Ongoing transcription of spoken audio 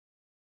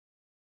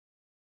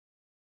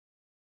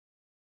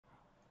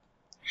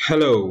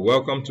Hello,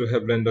 welcome to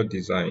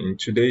Hevlendordesigns. In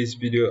today's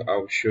video,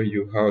 I'll show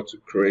you how to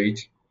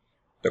create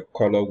the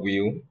color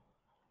wheel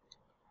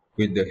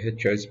with the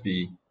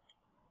HSB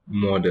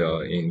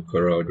model in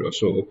CorelDRAW.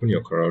 So open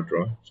your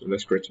CorelDRAW. So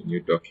let's create a new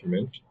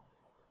document.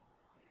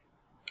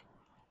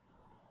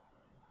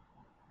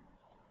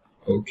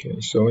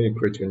 Okay, so when you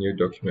create a new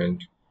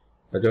document,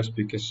 I just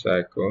pick a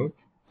circle,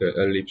 the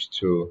ellipse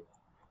tool,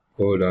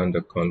 hold down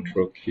the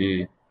Control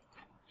key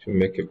to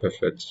make a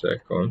perfect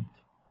circle.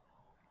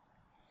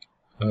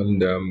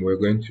 And we're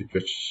going to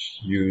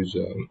just use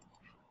a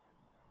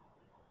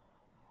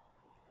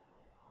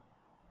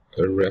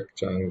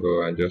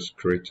rectangle and just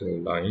create a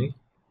line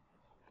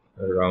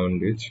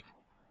around it.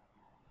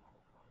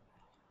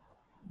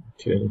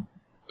 Okay,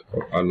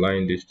 I'll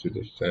align this to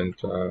the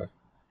center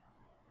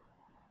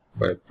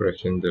by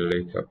pressing the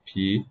letter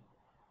P.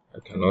 I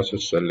can also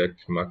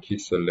marquee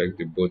select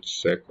the both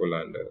circle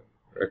and the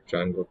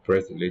rectangle,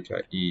 press the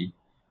letter E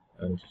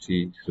and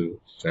C to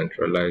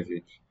centralize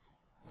it,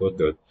 both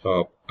the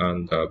top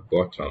and the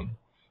bottom.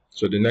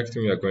 So the next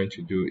thing we are going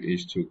to do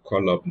is to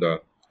call up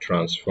the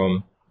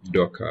transform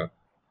Docker.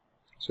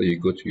 So you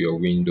go to your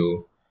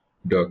window,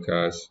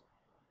 Dockers,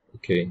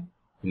 okay,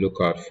 look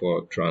out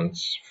for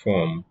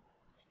transform.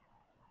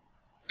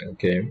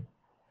 Okay,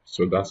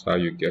 so that's how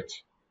you get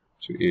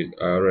to it.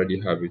 I already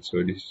have it,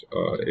 so this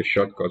a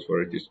shortcut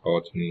for it is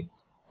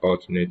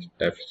alternate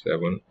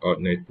F7,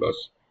 alternate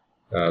plus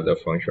the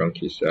function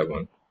key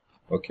 7.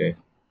 Okay,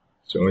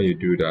 so when you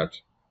do that,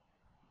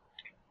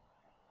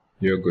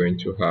 you're going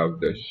to have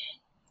this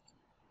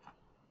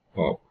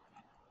up.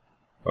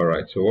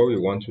 Alright, so what we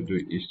want to do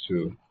is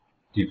to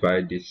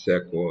divide this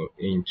circle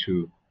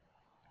into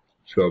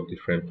 12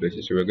 different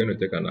places. So we're going to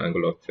take an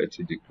angle of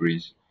 30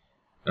 degrees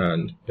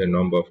and the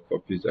number of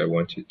copies I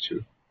want it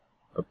to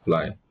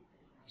apply.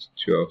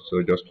 12.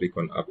 So just click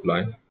on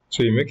apply.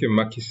 So you make a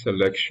marquee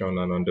selection,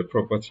 and on the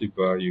property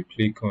bar you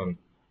click on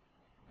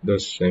the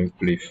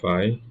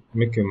simplify.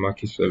 Make a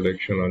marquee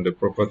selection on the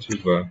property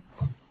bar,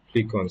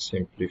 click on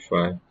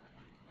simplify.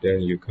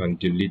 Then you can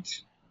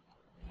delete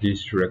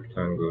these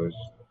rectangles.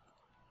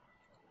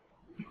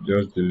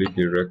 Just delete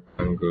the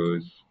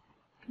rectangles,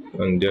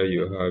 and there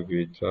you have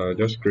it.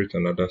 Just create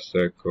another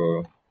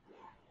circle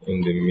in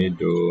the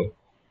middle,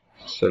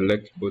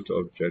 select both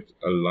objects,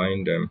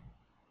 align them.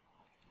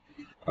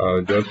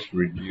 I'll just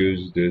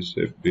reduce this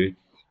a bit,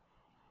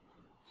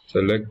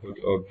 select both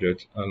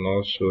objects and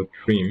also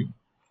trim.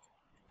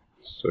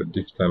 So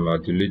this time I'll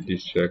delete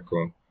this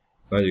circle.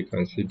 Now you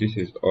can see this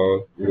is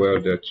all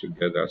welded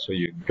together. So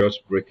you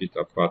just break it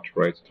apart,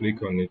 right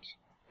click on it,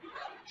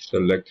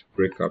 select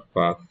break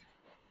apart.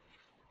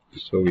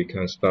 So we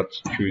can start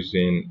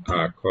choosing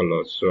our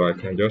colors. So I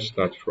can just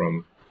start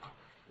from,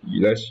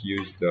 let's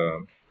use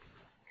the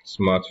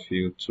smart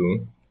fill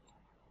tool.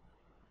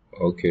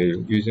 Okay,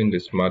 using the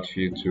smart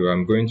fill tool,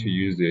 I'm going to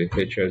use the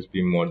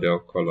HSB model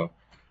color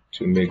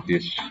to make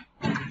this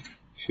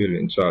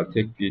filling. So I'll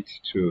take it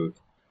to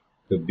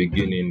the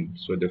beginning.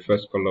 So the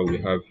first color we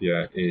have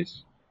here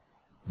is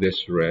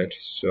this red.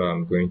 So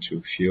I'm going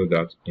to fill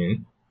that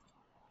in.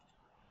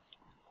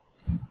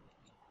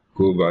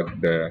 Go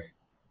back there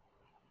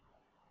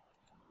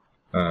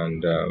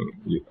and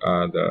you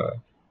add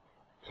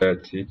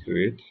 30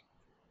 to it.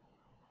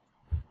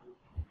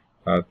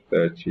 Add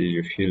 30,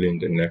 you fill in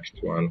the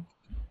next one.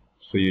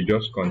 So you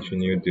just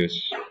continue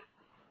this,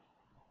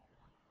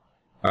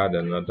 add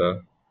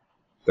another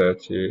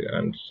 30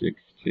 and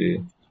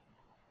 60.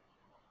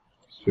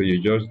 So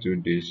you just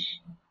do this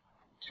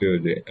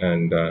till the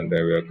end, and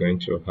then we are going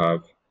to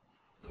have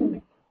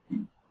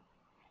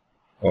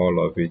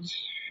all of it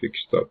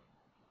fixed up.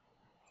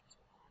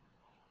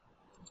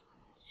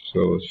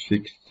 So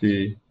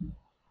 60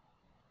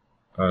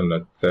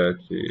 and 30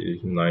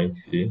 is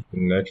 90. The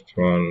next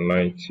one,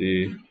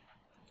 90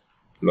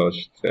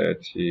 plus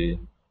 30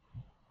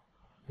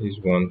 is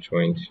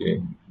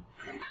 120.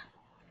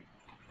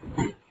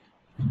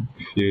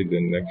 Fill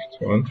the next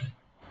one,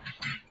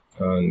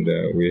 and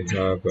we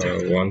have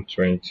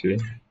 120.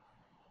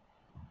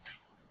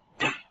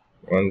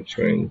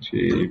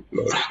 120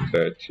 plus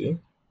 30.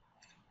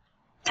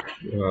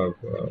 You have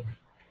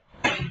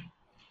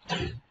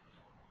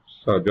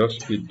so I'll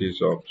just speed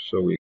this up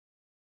so we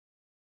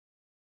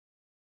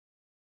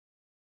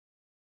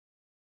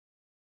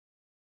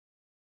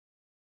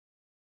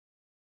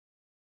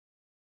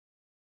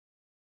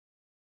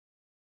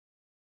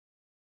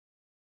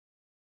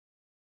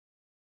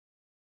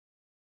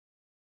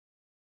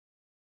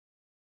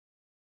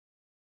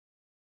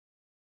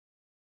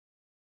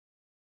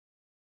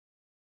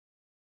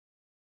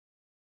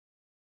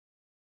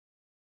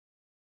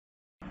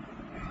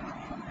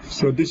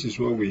So this is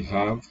what we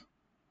have.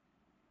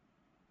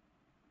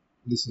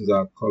 This is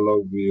our color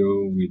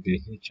wheel with the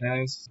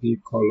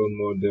HSB color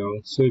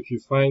model. So if you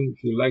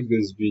like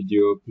this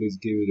video, please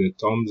give it a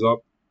thumbs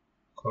up.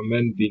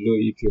 Comment below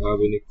if you have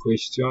any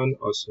question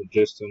or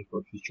suggestion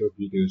for future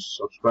videos.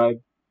 Subscribe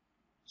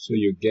so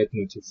you get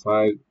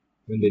notified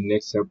when the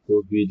next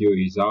upload video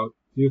is out.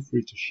 Feel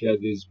free to share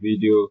this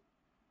video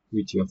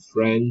with your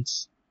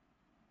friends.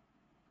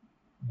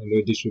 I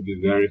know this will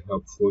be very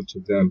helpful to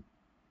them.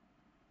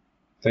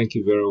 Thank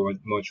you very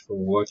much for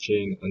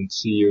watching, and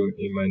see you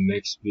in my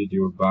next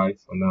video. Bye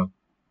for now.